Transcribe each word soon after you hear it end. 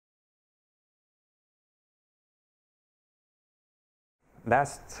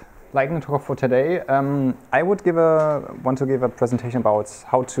last lightning talk for today. I would want to give a presentation about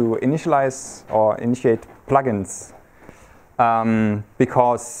how to initialize or initiate plugins.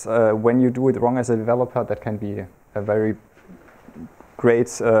 Because when you do it wrong as a developer, that can be a very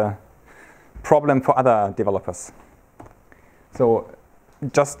great problem for other developers. So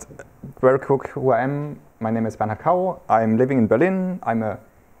just very quick who I am. My name is Bernhard. I'm living in Berlin. I'm a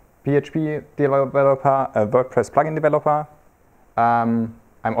PHP developer, a WordPress plugin developer. I'm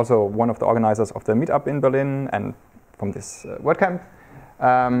also one of the organizers of the meetup in Berlin and from this WordCamp.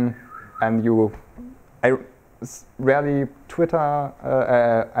 And I rarely Twitter,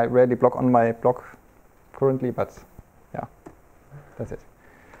 I rarely blog on my blog currently, but yeah, that's it.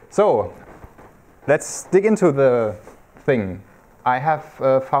 So let's dig into the thing. I have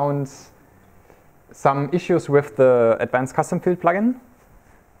found some issues with the advanced custom field plugin.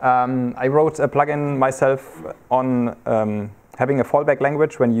 I wrote a plugin myself on having a fallback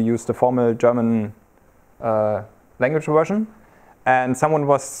language when you use the formal German language version. And someone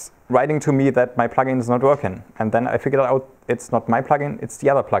was writing to me that my plugin is not working. And then I figured out it's not my plugin, it's the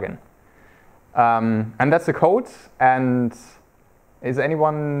other plugin. And that's the code. And is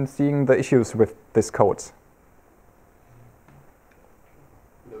anyone seeing the issues with this code?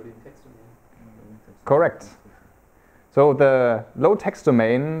 Loading text domain. Correct. So the load text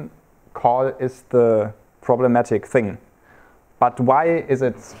domain call is the problematic thing. But why is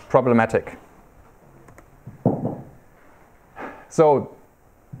it problematic? So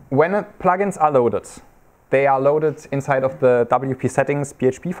when plugins are loaded, they are loaded inside of the WP settings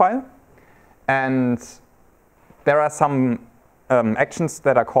PHP file. And there are some actions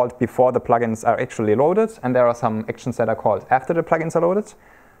that are called before the plugins are actually loaded. And there are some actions that are called after the plugins are loaded.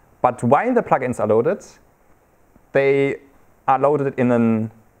 But while the plugins are loaded, they are loaded in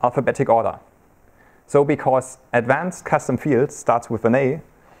an alphabetic order. So because advanced custom field starts with an A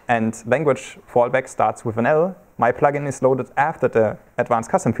and language fallback starts with an L, my plugin is loaded after the advanced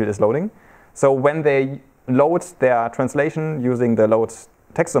custom field is loading. So when they load their translation using the load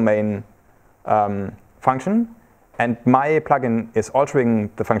text domain function, and my plugin is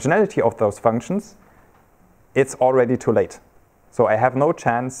altering the functionality of those functions, it's already too late. So I have no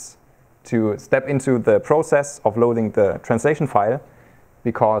chance to step into the process of loading the translation file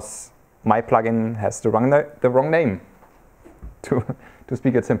because my plugin has the wrong name, to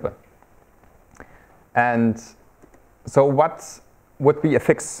speak it simple. And so what would be a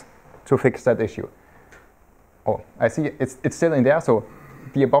fix to fix that issue? Oh, I see it's still in there. So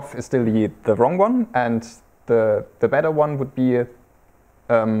the above is still the wrong one. And the better one would be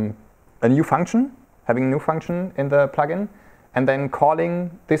a new function, having a new function in the plugin, and then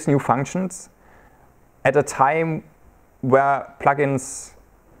calling these new functions at a time where plugins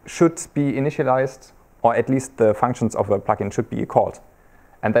should be initialized, or at least the functions of a plugin should be called.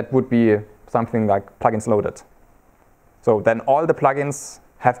 And that would be something like plugins loaded. So then all the plugins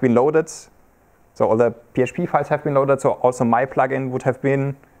have been loaded. So all the PHP files have been loaded. So also my plugin would have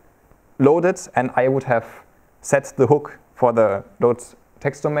been loaded, and I would have set the hook for the load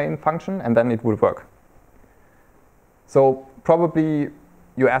text domain function, and then it would work. So probably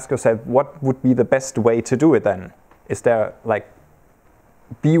you ask yourself, what would be the best way to do it then? Is there like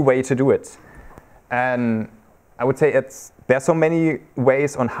the way to do it? And I would say there are so many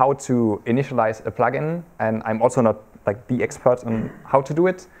ways on how to initialize a plugin, and I'm also not like the expert on how to do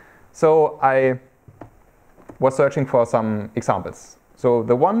it. So I was searching for some examples. So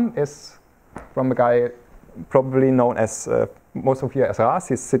the one is from a guy probably known as most of you as Ras.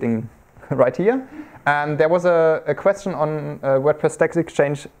 He's sitting right here. And there was a question on WordPress Stack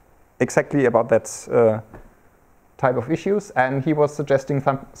Exchange exactly about that type of issues, and he was suggesting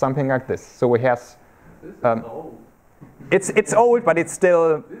something like this. So he has. This is old. It's old, but it's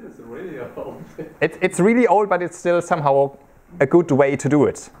still. This is really old. It's really old, but it's still somehow a good way to do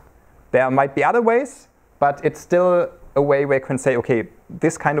it. There might be other ways, but it's still a way where you can say, okay,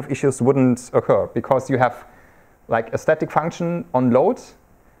 this kind of issues wouldn't occur because you have like a static function on load,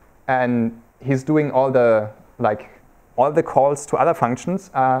 and he's doing all the calls to other functions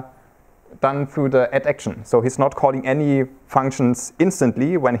are done through the add action. So he's not calling any functions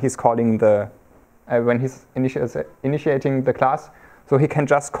instantly when he's calling when he's initiating the class. So he can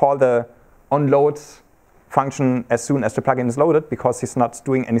just call the onload function as soon as the plugin is loaded because he's not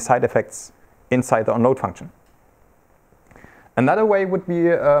doing any side effects inside the onload function. Another way would be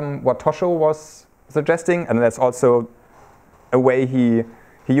what Tosho was suggesting, and that's also a way he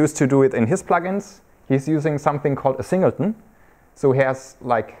used to do it in his plugins. He's using something called a singleton. So he has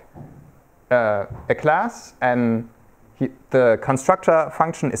like a class, and the constructor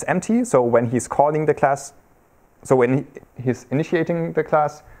function is empty. So when he's calling the class, so when he's initiating the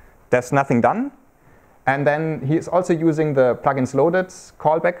class, there's nothing done. And then he is also using the plugins loaded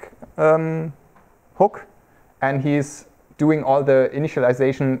callback hook, and he's doing all the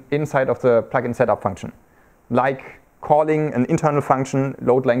initialization inside of the plugin setup function, like calling an internal function,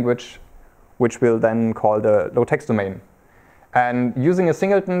 load language, which will then call the load text domain. And using a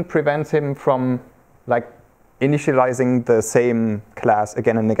singleton prevents him from like initializing the same class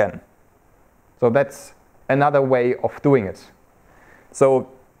again and again. So that's another way of doing it. So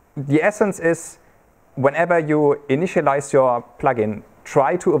the essence is, whenever you initialize your plugin,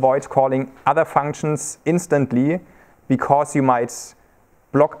 try to avoid calling other functions instantly, because you might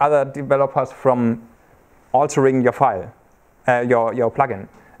block other developers from altering your file, your plugin.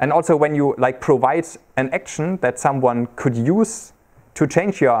 And also when you like provide an action that someone could use to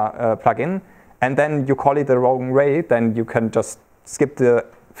change your plugin, and then you call it the wrong way, then you can just skip the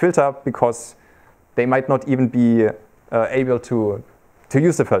filter, because they might not even be able to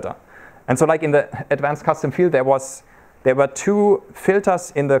use the filter. And so like in the advanced custom field, there were 2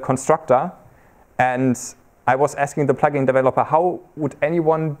 filters in the constructor, and I was asking the plugin developer, how would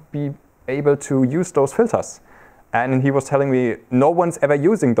anyone be able to use those filters? And he was telling me, no one's ever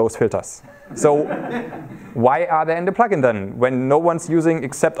using those filters. So why are they in the plugin then, when no one's using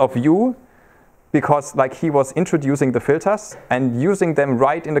except of you? Because like he was introducing the filters and using them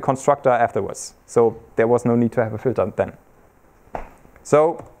right in the constructor afterwards. So there was no need to have a filter then.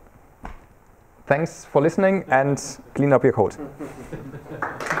 So thanks for listening, and clean up your code.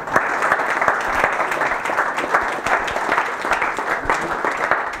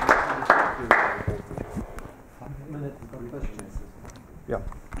 Yeah.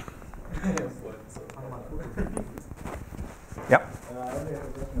 Yep. I only have a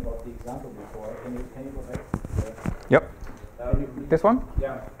question about the example before. Can you go back? Yep. This one?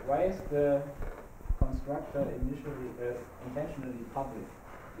 Yeah. Why is the constructor intentionally public?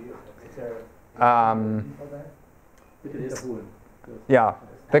 Is there for that? It is. Yeah.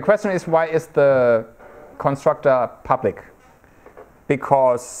 The question is, why is the constructor public?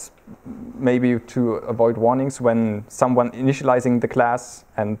 Because maybe to avoid warnings when someone initializing the class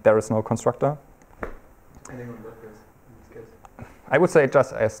and there is no constructor. Depending on WordPress in this case. I would say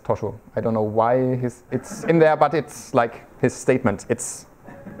just as Tosho. I don't know why it's in there, but it's like his statement. It's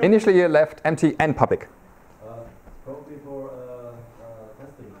initially left empty and public. Probably for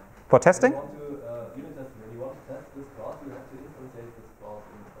testing. For testing? When you want to unit test, when you want to test this class, you have to instantiate this class.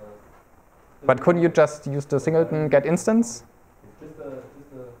 But couldn't you just use the singleton get instance? It's just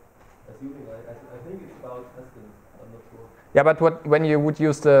assuming. I think it's about testing. I'm not sure. Yeah, but when you would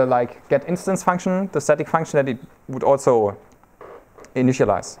use the like get instance function, the static function, that it would also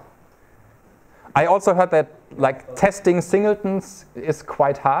initialize. I also heard that like testing singletons is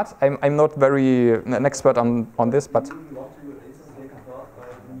quite hard. I'm not very an expert on this, but You want to instantiate the class by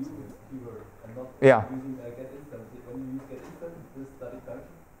a new keyword and not yeah. using get instance. When you use get instance, this static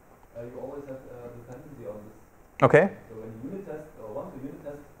function, you always have dependency on this. Okay. So when you unit test or want to unit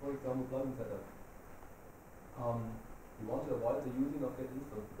test, for example, plugin setup, you want to avoid the using of get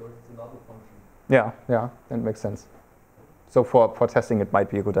instance because it's another function. Yeah, that makes sense. So for testing, it might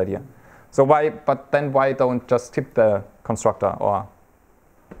be a good idea. So but then why don't just skip the constructor, or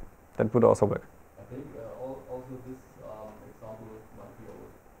that would also work? I think also this example might be old.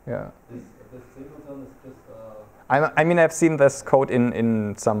 Yeah. This singleton is just. I mean, I've seen this code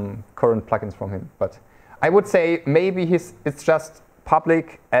in some current plugins from him, but I would say maybe it's just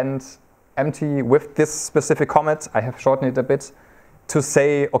public and empty with this specific comment. I have shortened it a bit to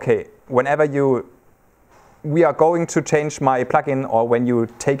say, okay, whenever we are going to change my plugin, or when you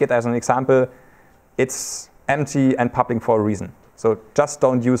take it as an example, it's empty and public for a reason. So just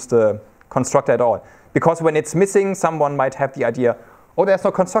don't use the constructor at all. Because when it's missing, someone might have the idea, oh, there's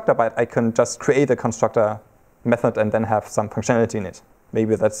no constructor, but I can just create a constructor method and then have some functionality in it.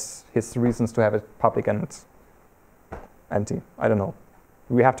 Maybe that's his reasons to have it public and empty. I don't know.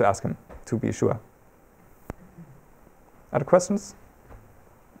 We have to ask him to be sure. Other questions?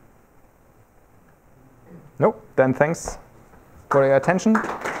 No? Then thanks for your attention.